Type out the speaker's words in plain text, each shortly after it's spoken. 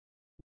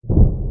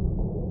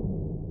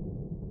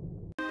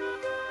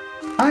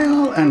Hi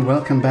all and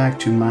welcome back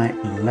to my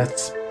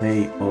Let's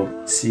Play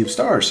of Sea of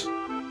Stars,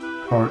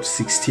 part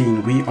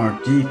 16. We are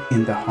deep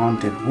in the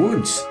haunted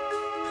woods,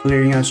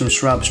 clearing out some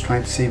shrubs,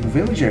 trying to save a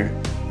villager,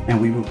 and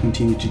we will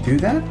continue to do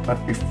that.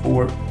 But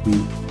before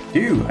we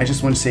do, I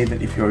just want to say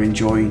that if you're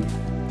enjoying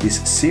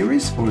this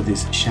series or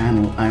this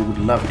channel, I would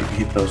love it if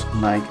you hit those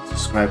like,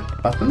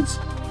 subscribe buttons.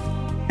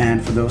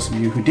 And for those of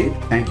you who did,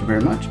 thank you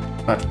very much.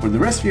 But for the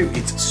rest of you,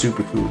 it's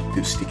super cool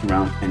to stick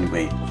around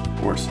anyway,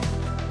 of course.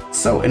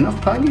 So enough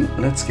plugging,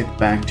 let's get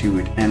back to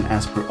it. And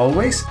as per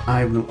always,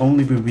 I will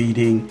only be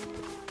reading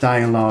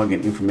dialogue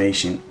and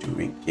information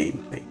during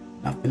gameplay,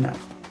 nothing else.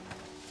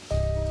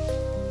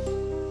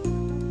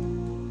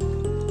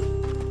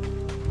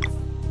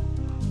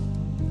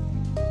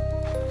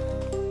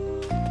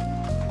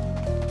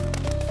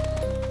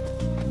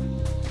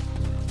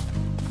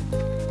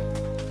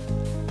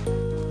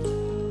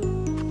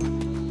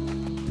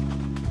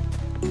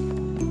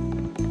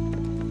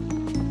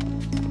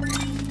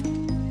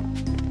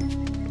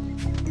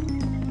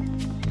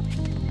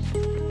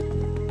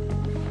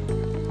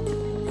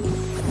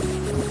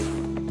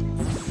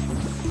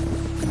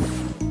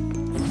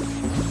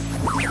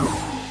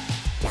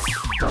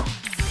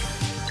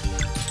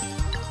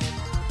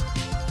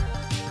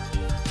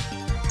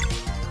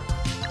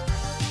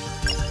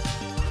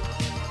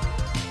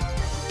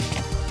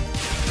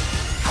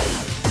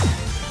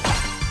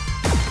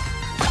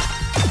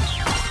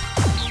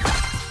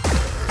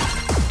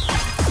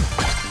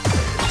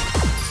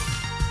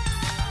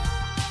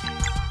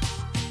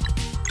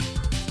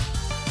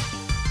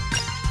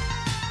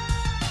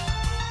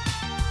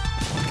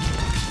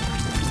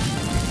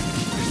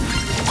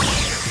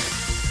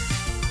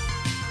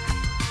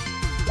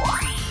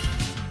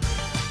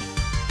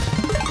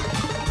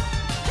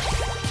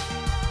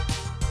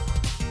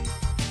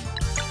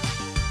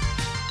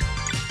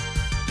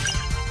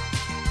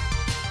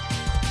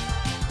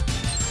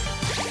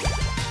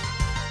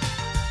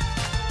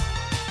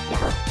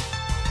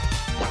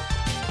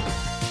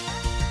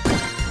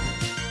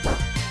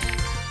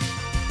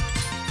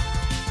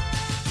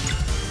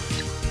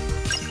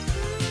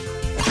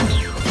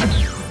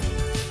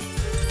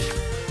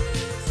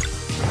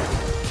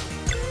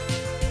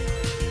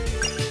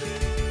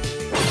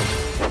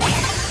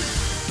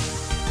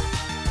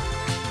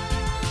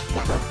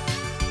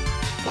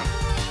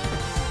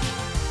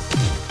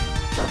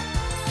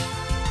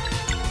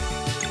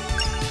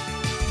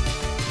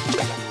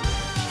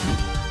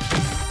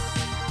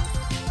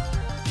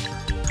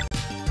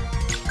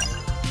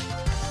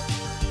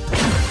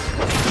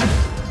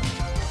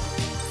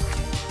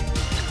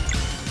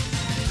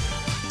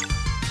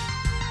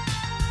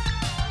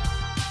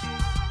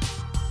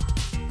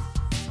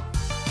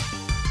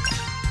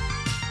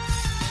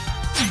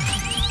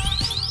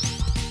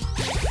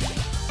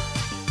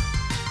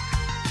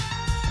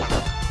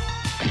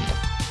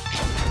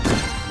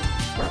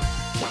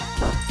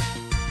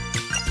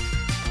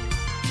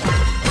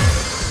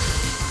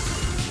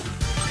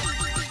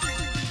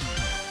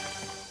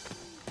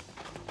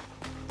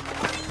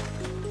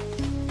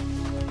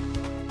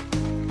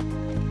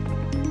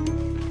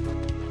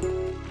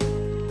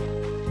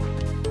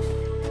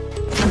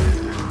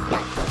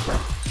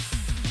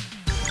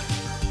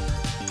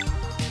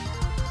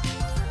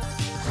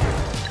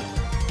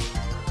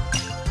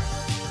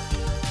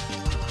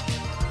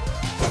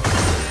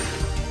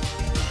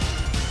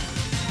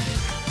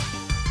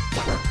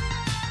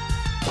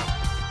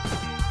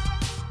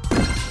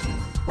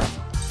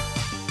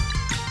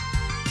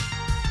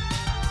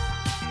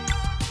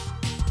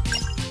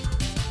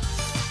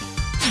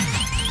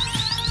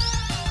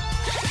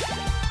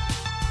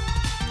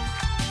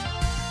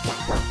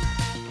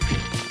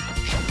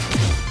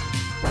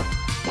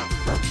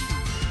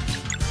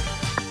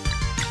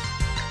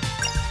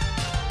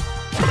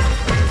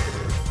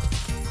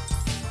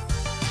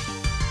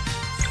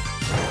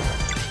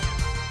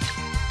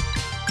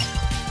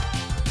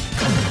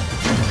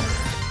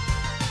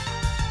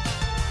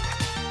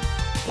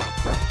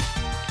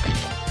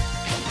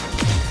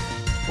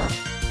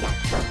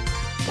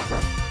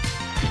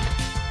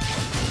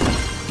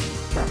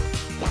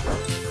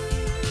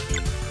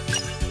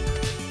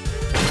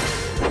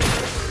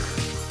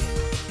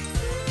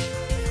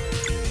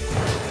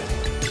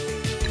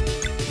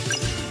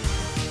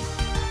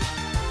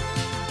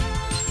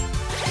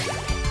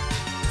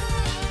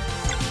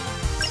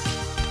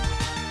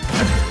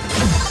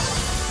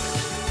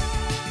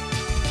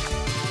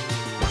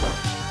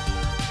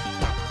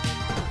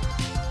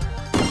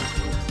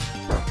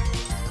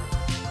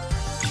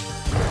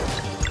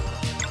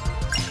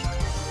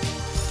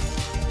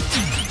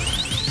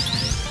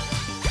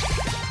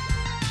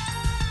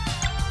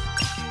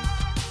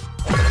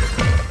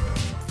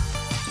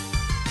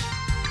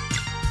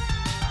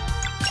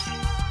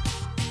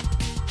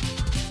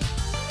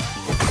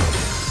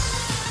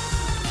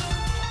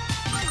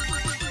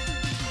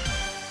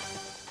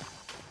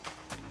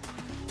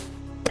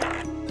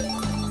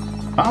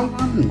 Found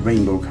one,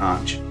 Rainbow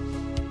Conch.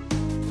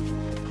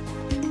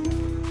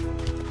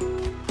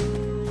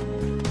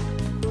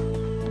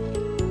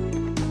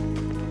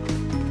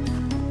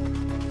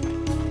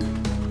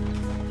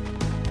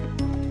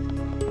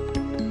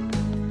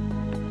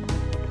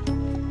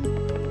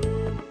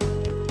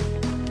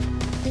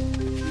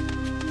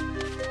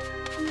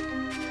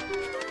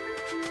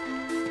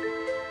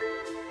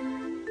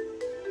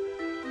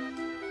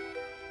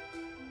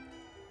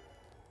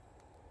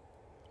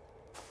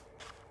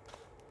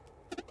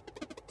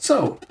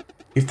 So,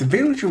 if the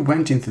villager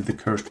went into the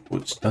cursed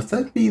woods, does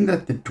that mean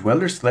that the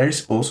dwellers there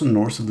is also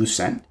north of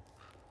Lucent?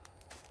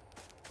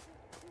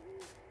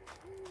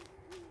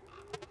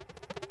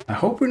 I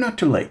hope we're not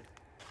too late.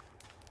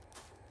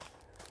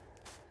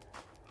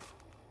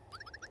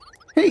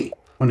 Hey,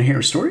 wanna hear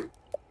a story?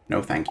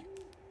 No, thank you.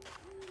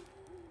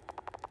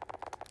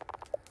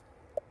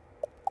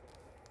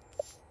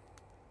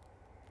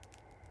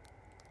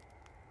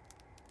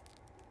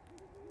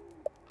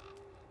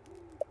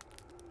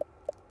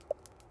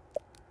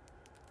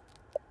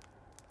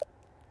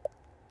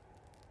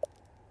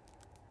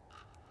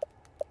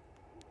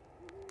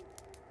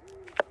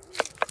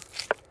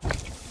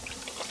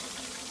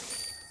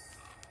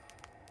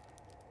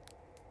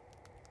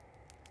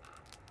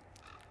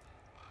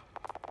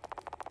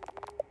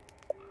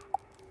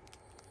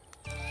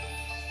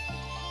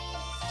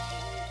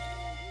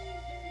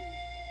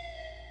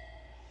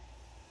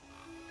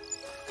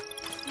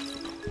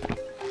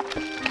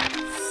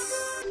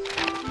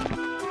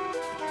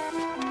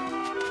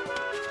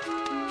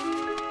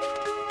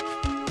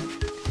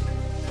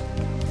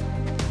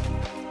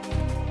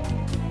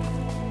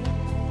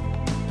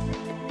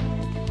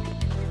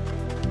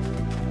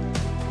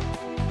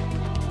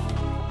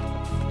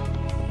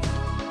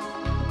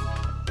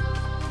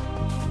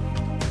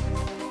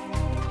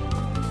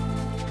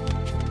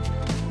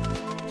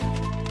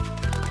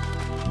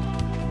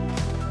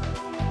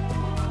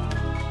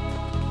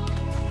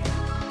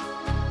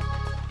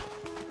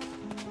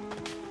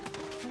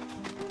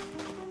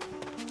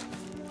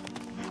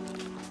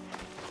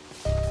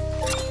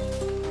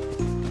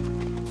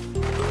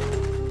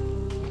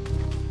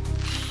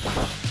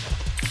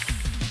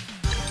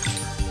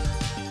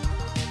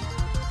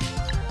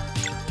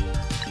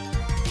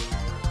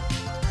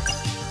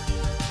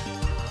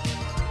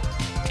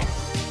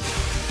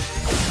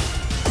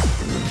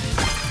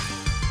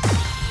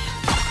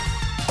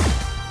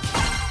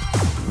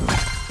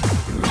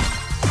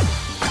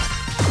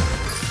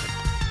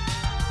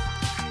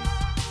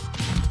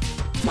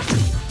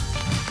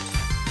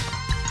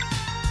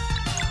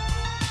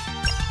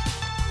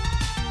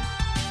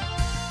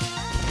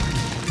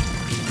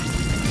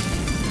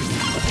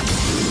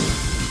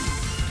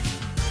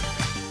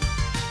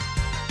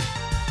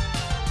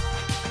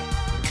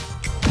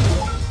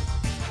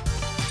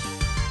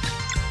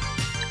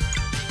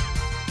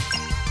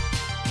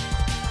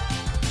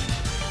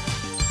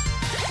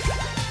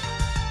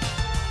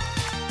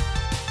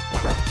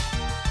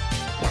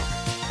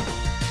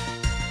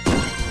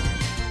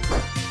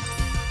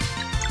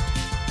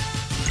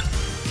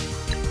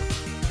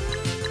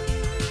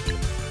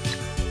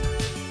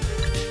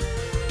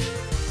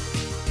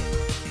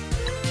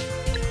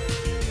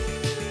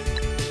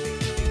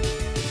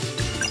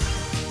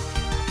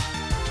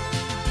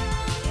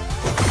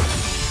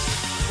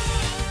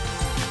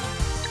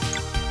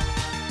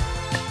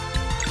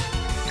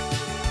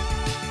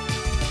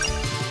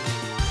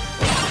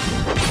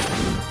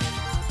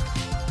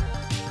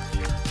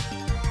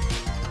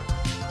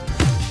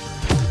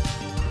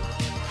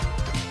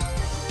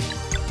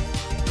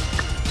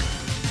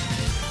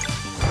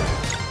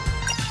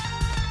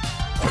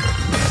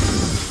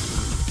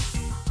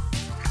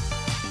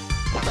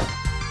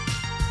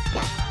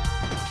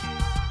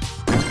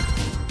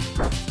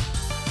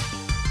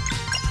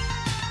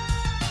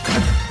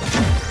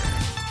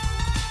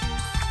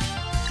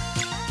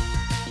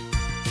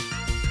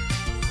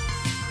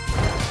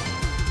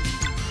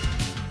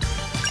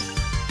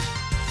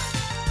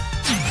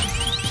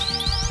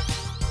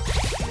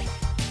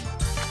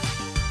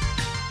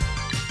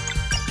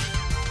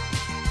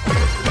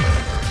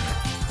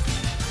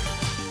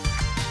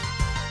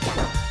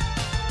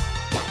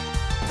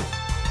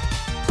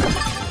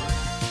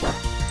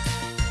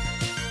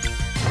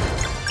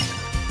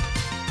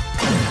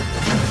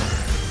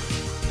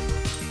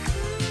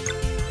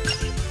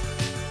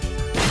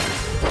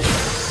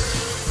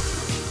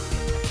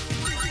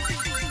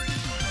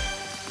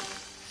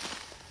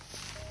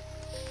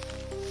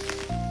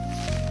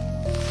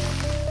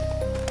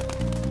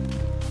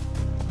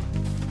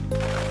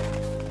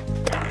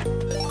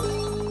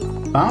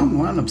 Found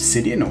one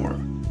obsidian ore.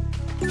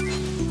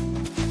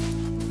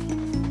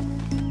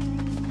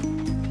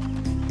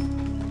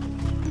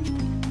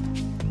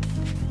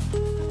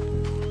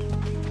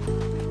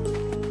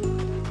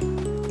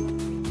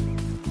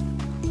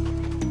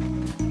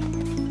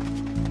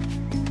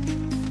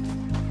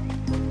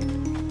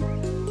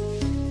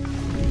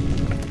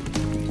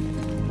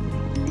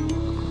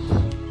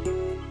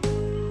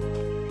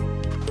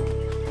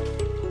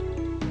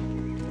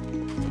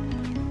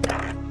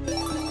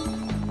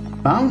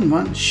 Found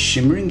one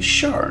Shimmering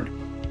Shard.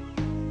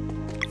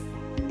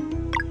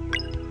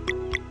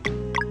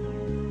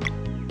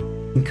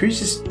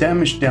 Increases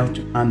damage dealt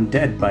to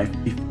undead by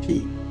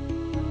 15.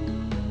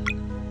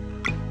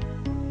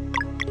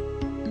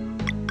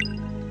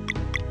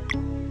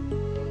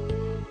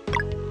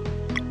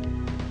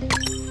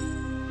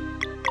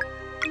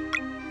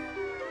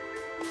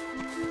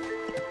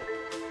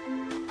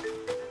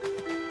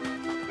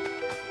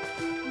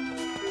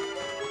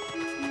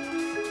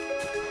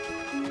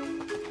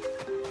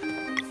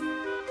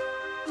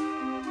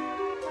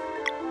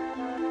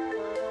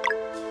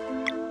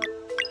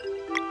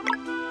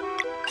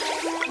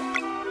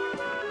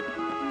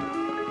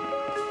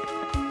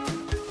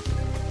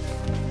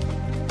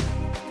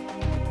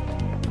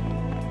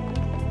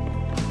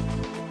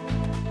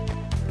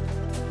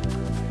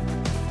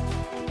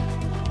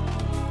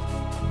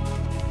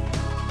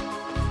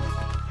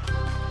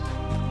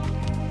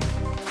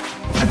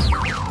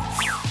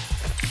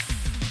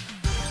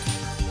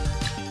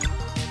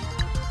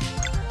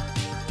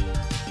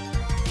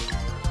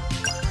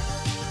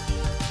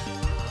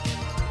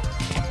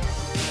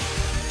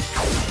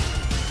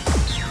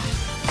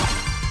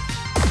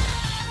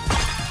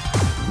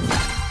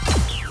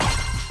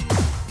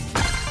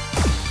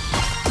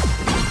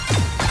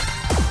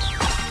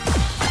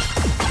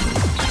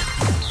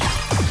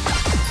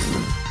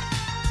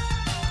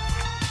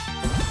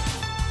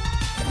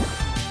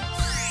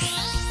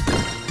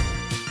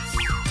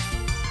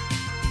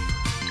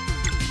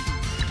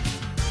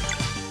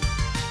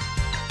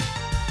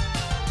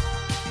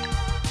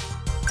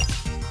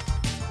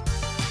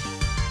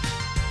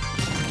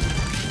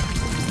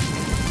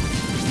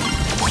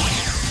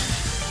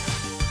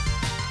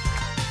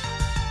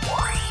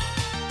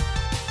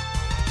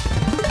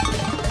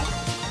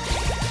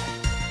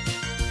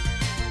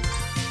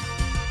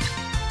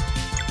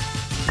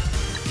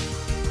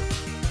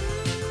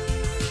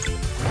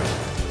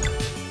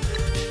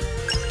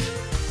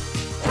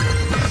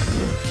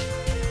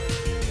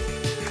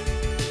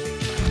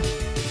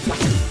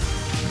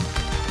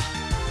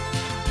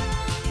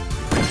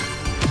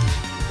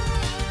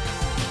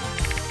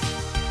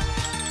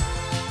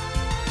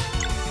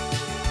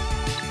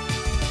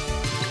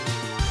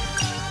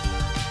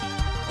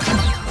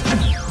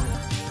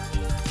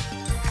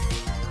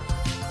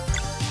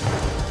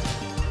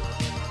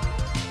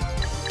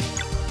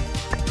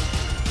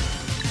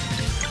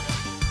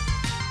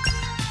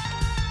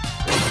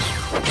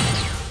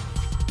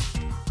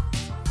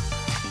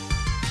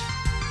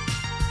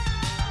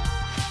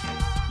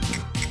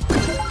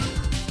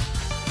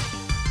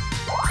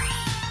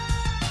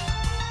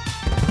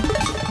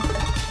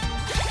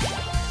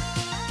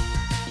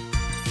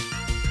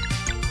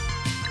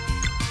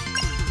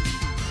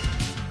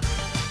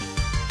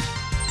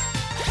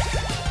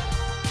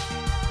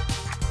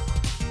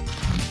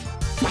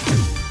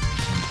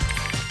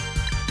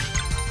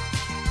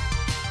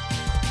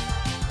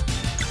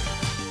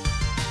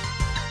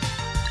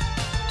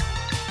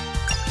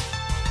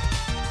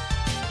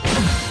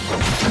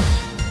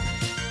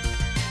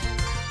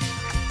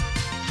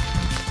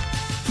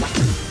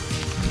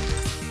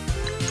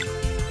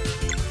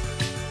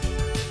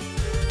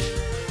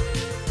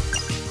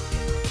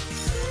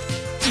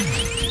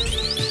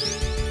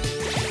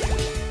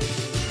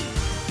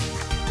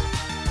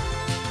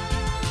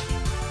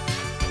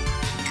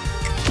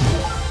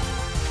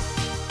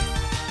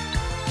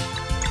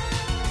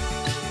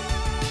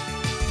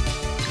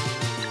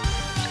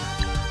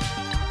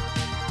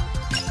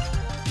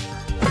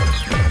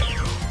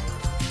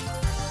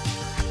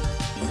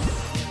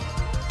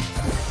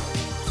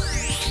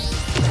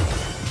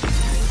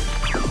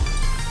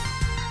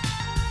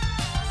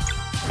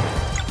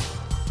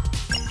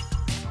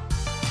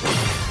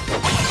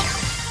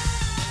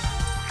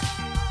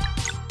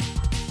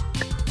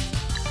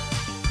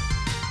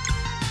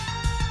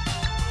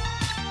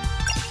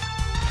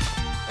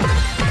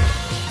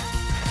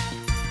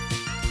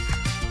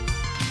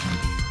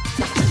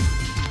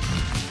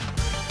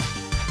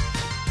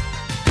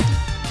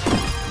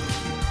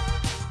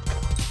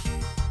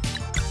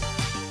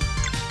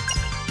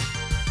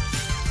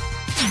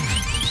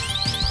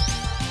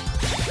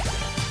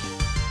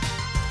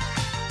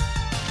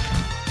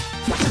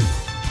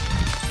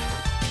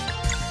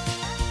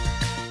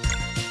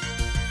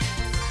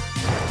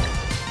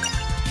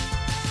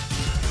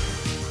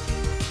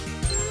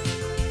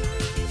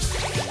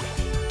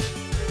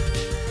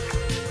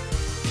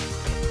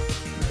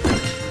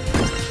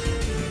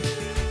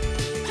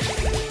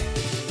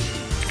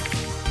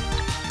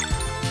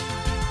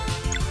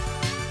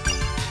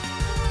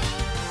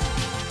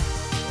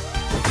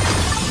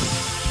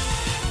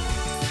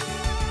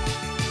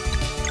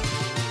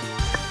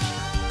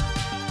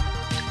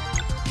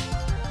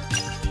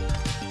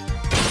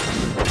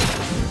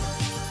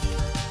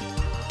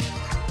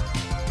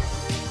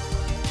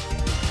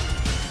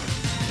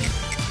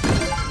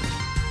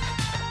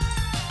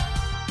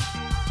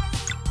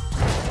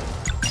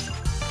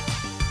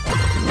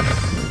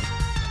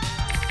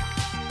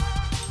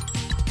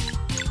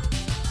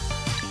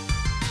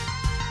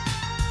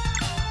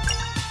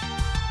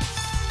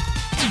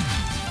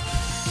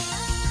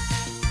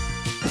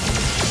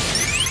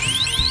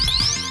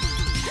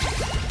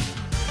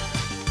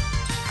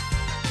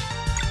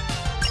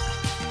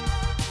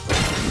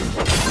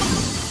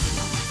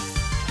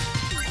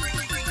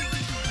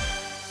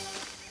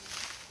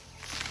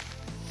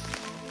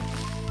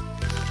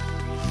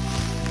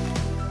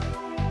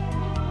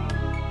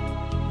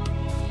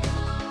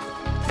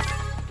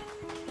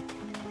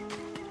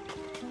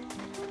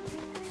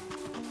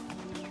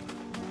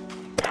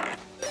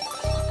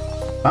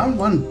 Found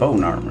one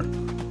bone armor.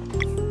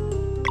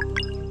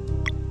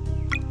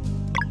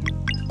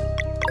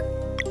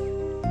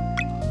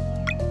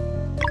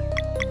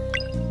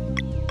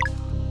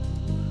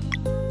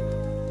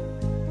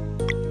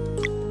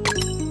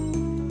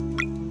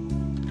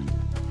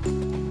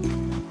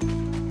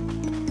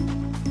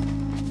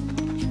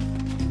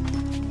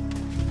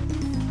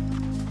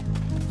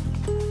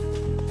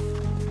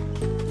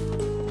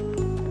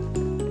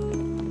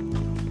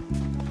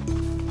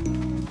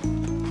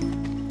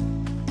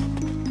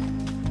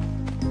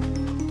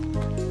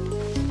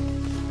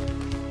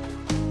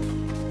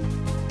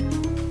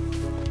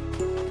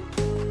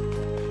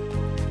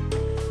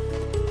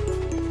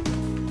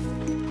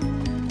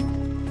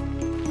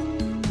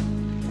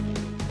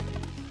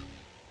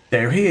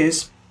 There he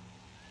is.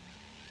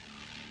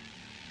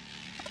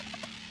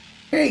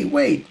 Hey,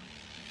 wait.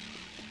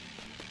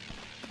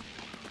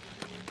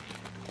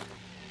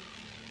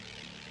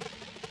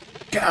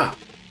 God,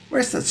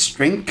 where's that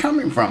string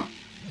coming from?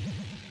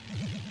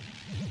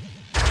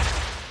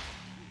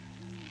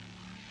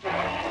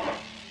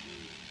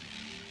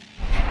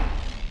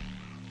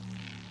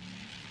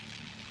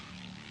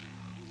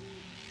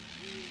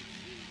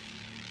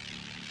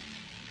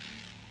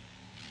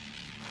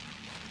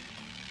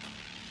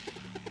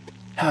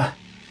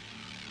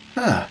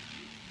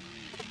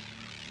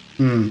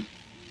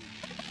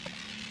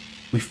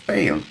 We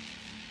failed.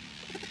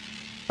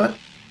 But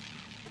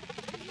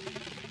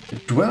the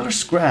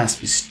Dweller's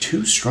grasp is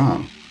too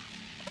strong.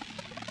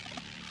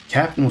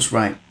 Captain was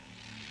right.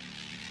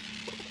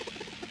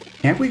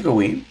 Can't we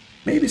go in?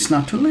 Maybe it's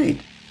not too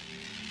late.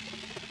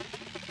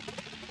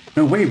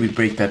 No way we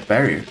break that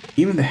barrier.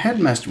 Even the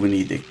headmaster will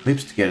need the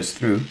eclipse to get us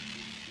through.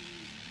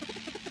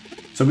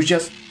 So we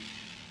just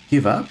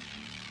give up?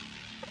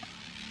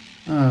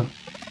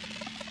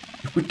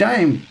 If we die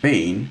in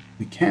vain,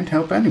 we can't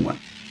help anyone.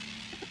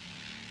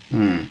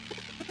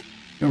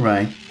 You're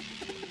right.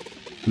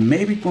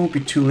 Maybe it won't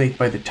be too late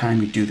by the time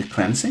we do the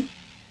cleansing?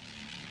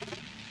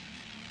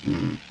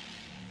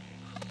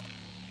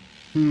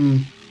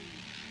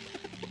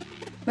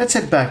 Let's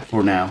head back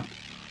for now.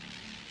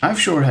 I've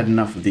sure had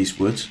enough of these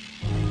woods.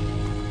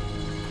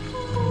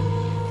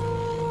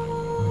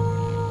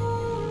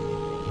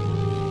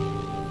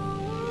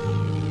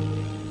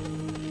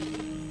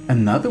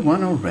 Another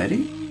one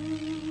already?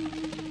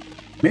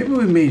 Maybe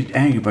we made it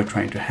angry by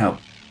trying to help.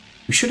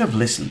 We should have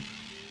listened.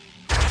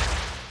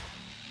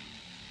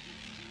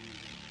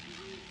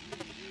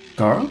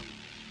 Garl?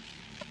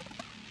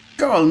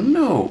 Garl,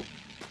 no!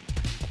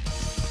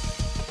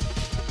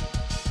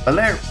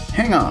 Valere,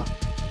 hang on.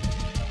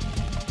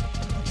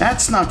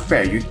 That's not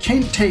fair. You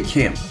can't take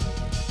him.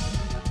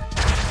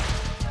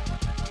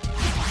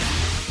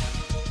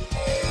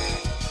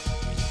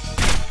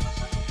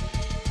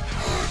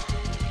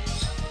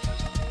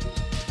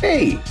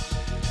 Hey!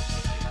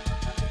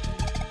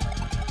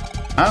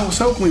 I was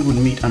hoping we would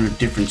meet under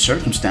different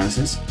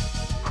circumstances.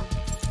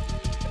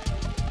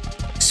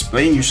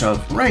 Explain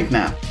yourself right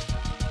now.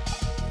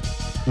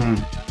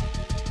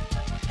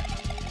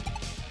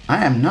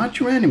 I am not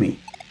your enemy.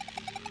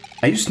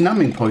 I used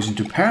numbing poison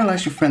to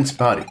paralyze your friend's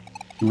body.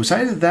 It was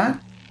either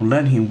that or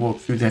letting him walk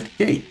through that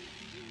gate.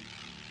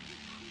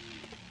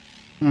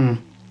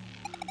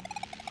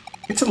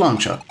 It's a long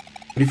shot,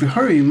 but if you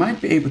hurry you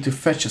might be able to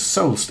fetch a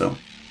soul stone.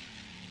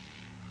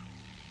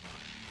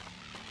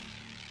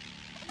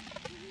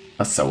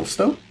 A soul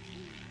stone?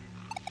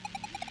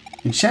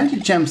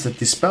 Enchanted gems that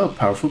dispel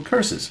powerful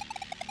curses.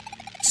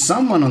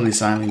 Someone on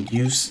this island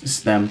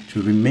uses them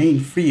to remain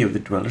free of the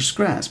Dweller's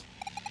grasp.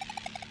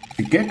 If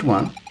you get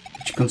one,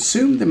 you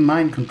consume the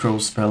mind control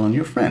spell on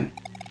your friend.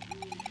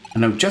 I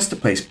know just the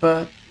place,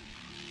 but...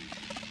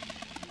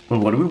 well,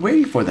 what are we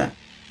waiting for then?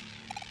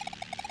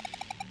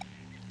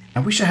 I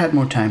wish I had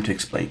more time to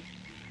explain.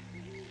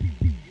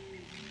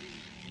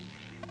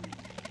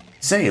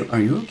 Zale, are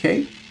you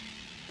okay?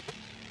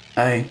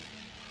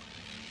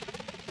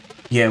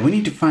 Yeah, we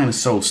need to find a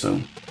soul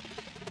stone.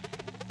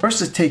 First,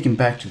 let's take him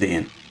back to the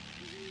inn.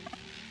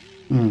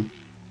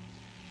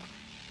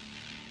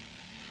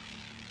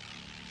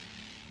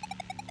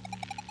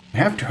 We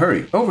have to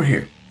hurry. Over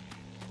here.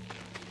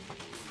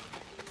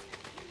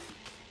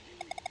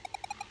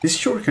 This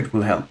shortcut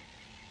will help.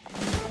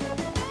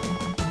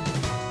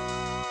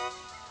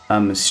 A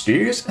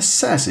mysterious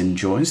assassin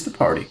joins the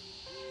party.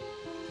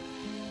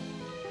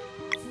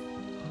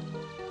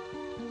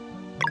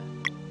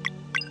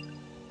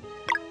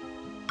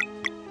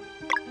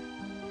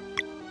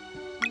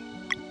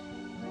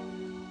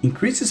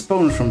 Increases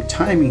bonus from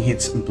timing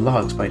hits and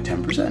blocks by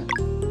 10%.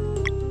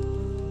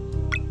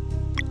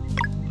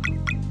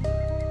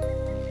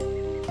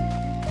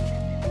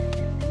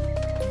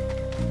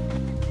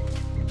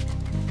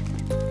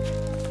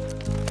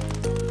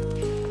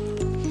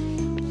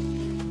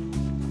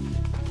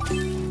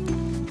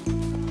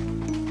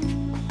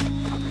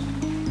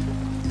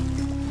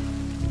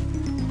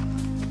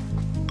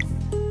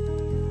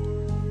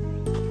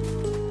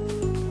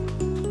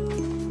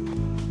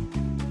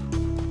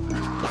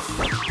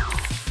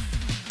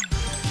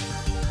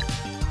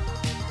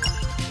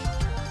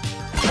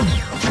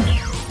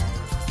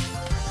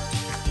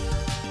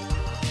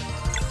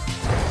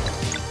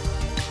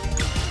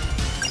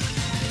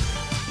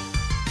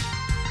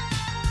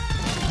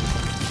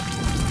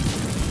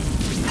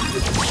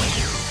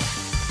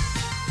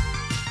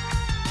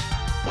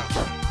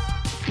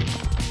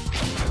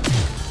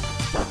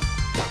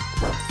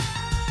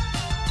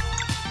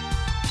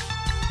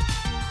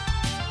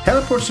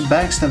 teleports to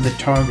backstab the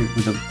target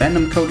with a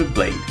venom-coated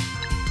blade.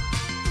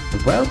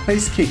 A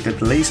well-placed kick that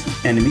delays an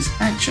enemy's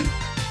action.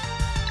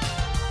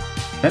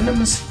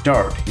 Venomous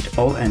dart hit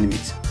all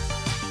enemies.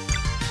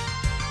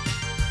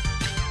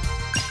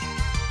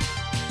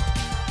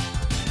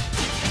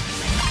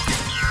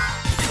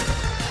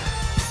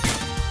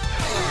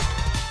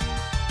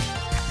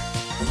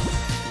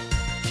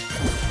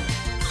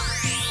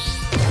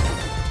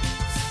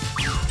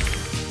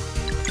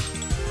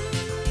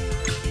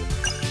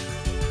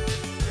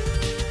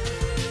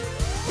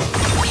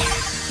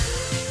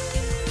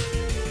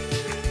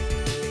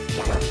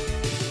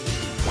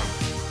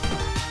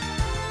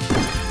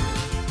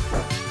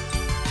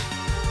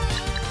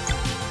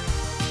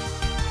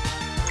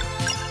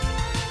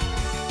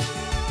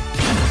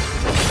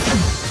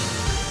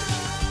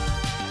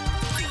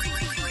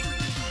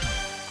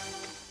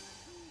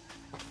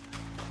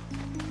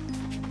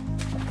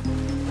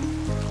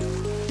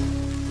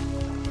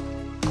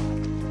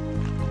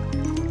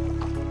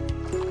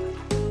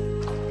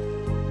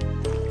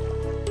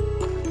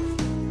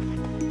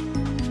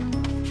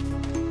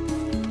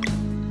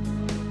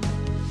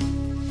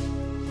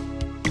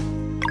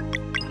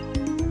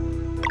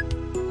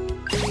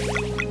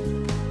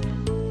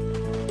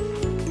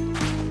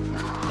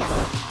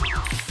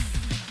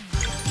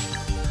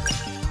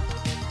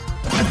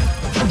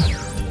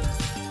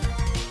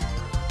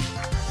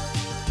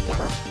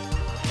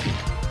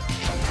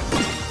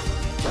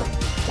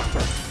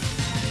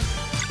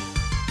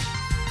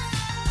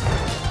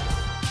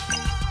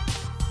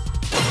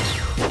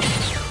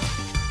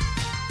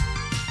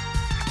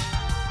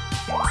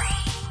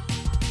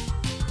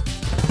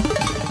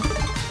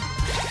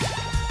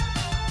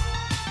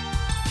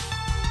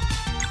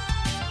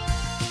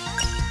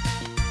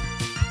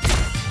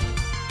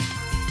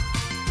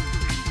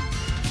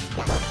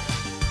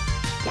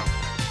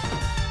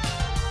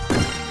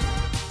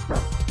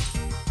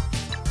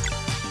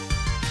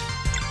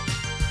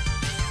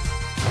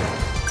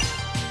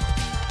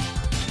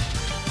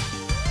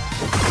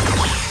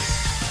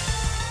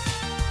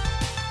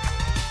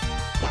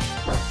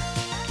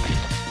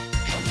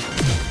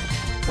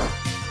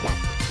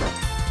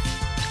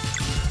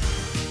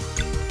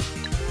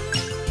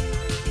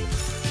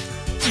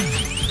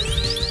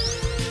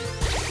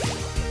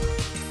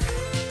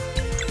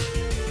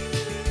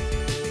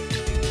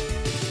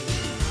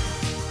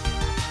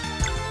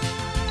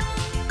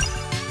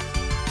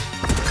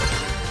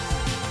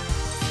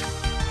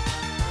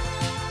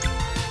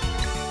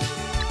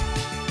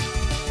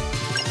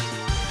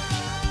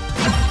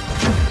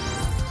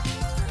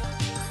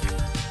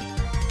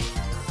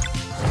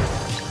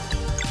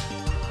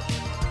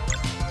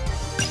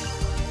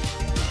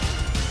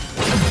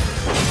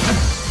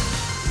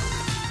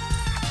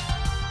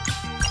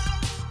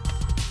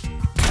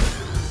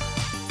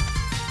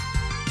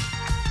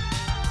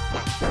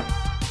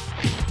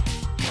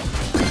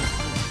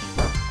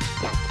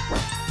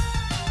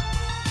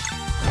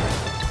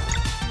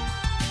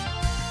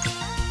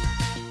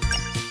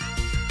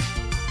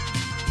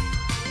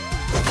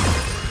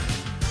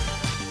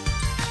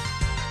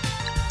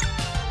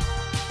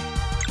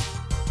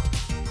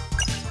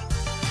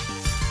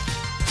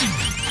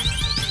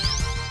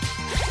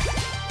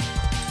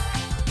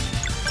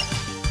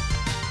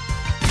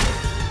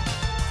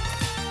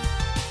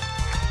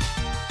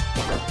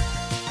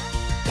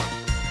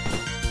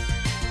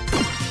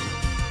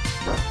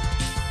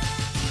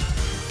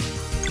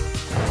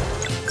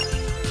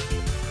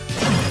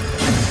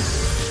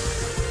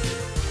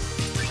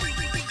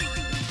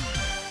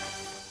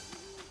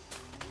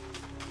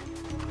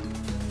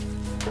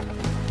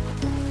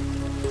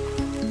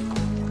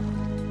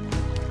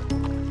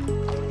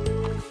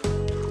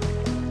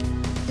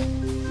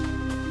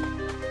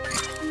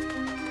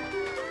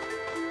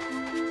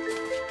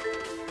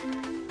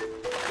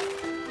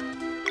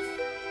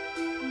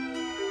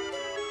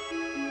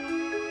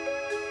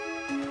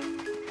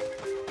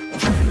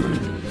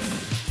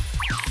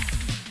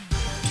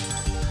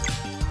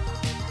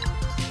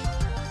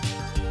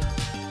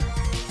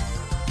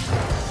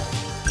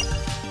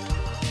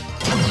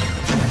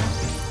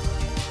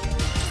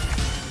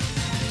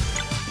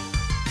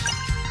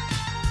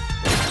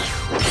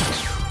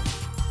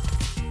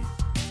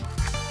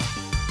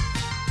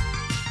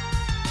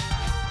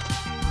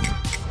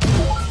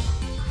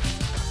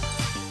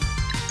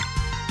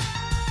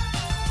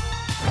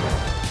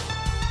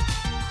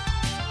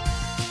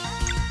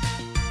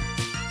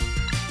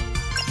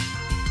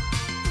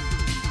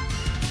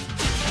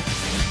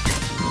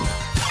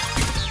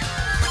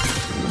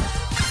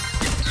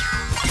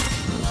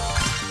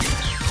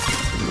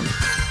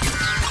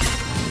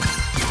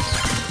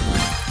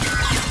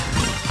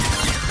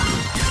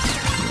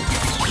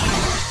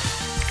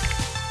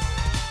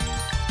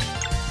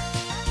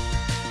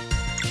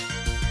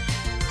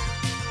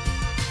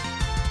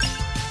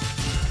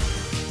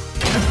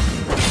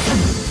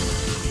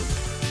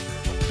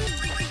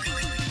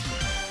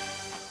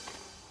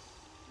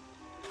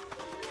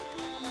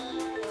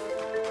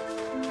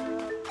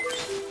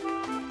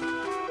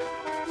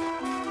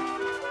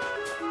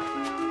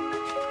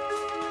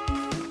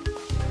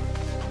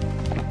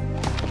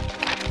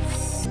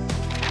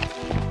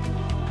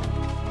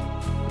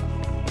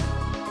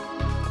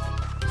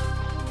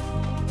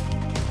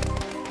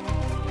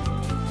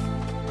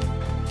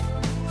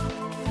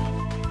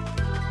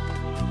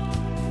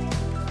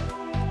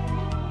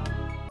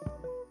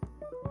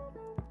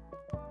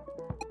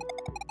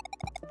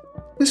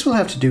 This will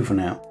have to do for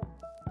now.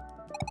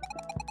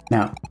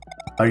 Now,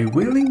 are you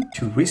willing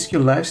to risk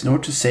your lives in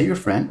order to save your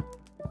friend?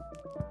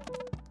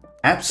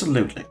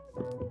 Absolutely.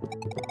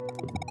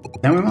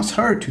 Then we must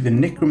hurry to the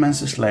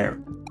necromancer's lair.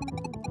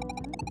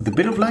 With a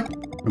bit of luck,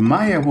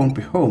 Ramaya won't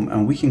be home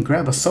and we can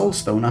grab a soul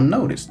stone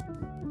unnoticed.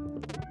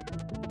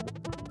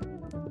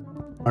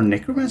 Are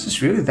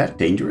necromancers really that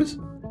dangerous?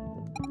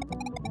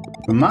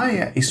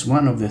 Ramaya is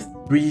one of the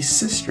 3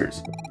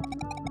 sisters.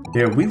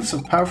 They are wielders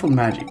of powerful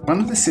magic. One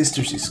of the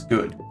sisters is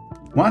good,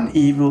 one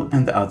evil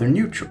and the other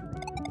neutral.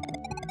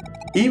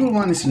 Evil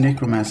one is a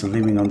necromancer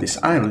living on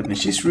this island and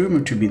she's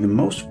rumored to be the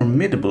most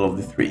formidable of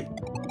the 3.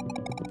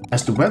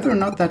 As to whether or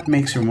not that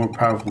makes her more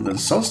powerful than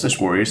Solstice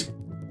warriors,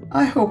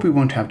 I hope we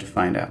won't have to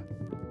find out.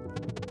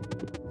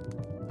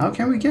 How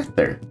can we get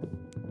there?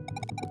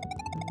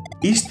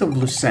 East of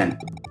Lucent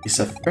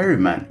is a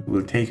ferryman who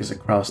will take us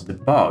across the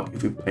bog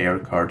if we play our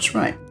cards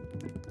right.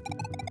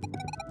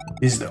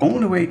 This is the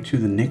only way to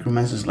the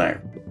necromancer's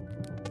lair.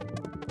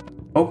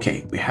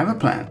 Okay, we have a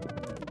plan.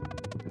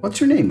 What's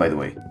your name, by the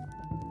way?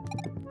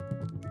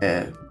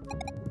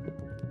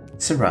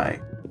 Sarai.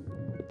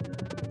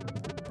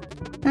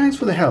 Thanks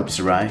for the help,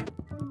 Sarai.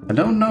 I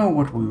don't know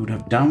what we would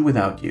have done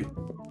without you.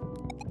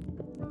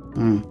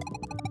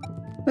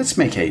 Let's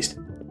make haste.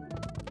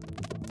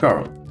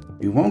 Garl,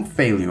 we won't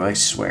fail you, I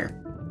swear.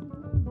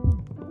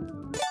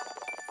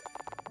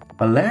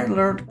 Valere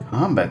learned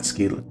combat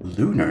skill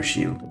Lunar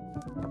Shield.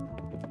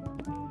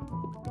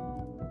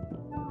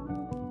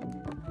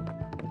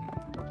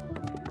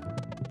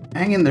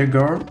 Hang in there,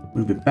 Garl.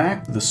 We'll be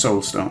back with the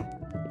Soul Stone.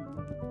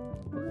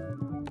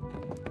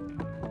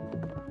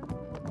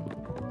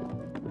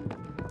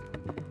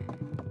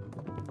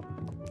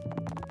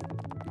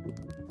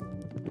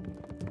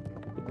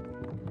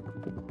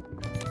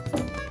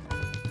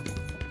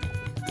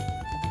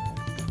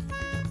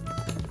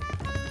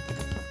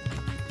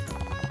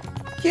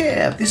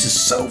 Yeah, this is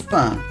so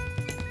fun.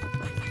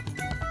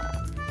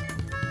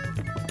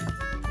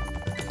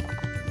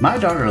 My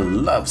daughter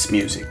loves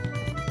music.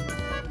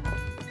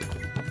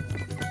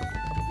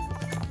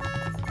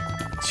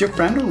 Is your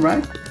friend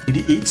alright? Did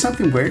he eat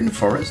something weird in the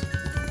forest?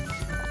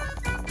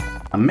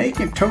 I'm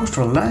making a toast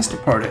for a last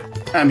departed.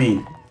 I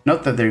mean,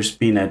 not that there's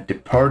been a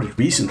departed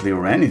recently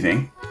or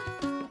anything.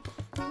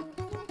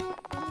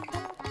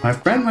 My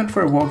friend went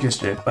for a walk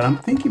yesterday, but I'm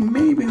thinking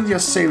maybe he'll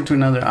just sail to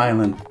another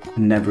island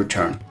and never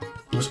return.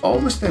 It was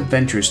always the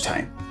adventurous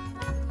time.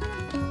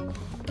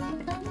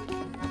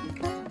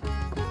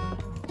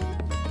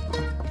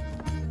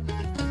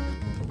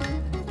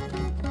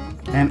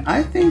 And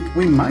I think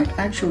we might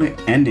actually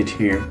end it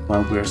here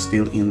while we're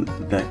still in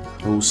the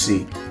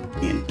cozy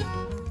inn.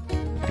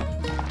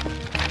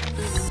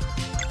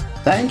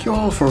 Thank you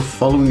all for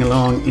following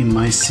along in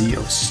my Sea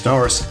of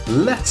Stars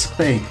Let's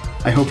Play.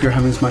 I hope you're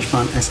having as much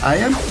fun as I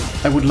am.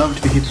 I would love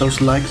to hit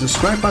those like and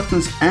subscribe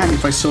buttons, and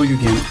if I saw you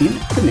again in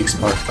the next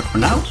part. But for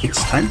now,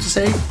 it's time to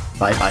say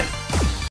bye-bye.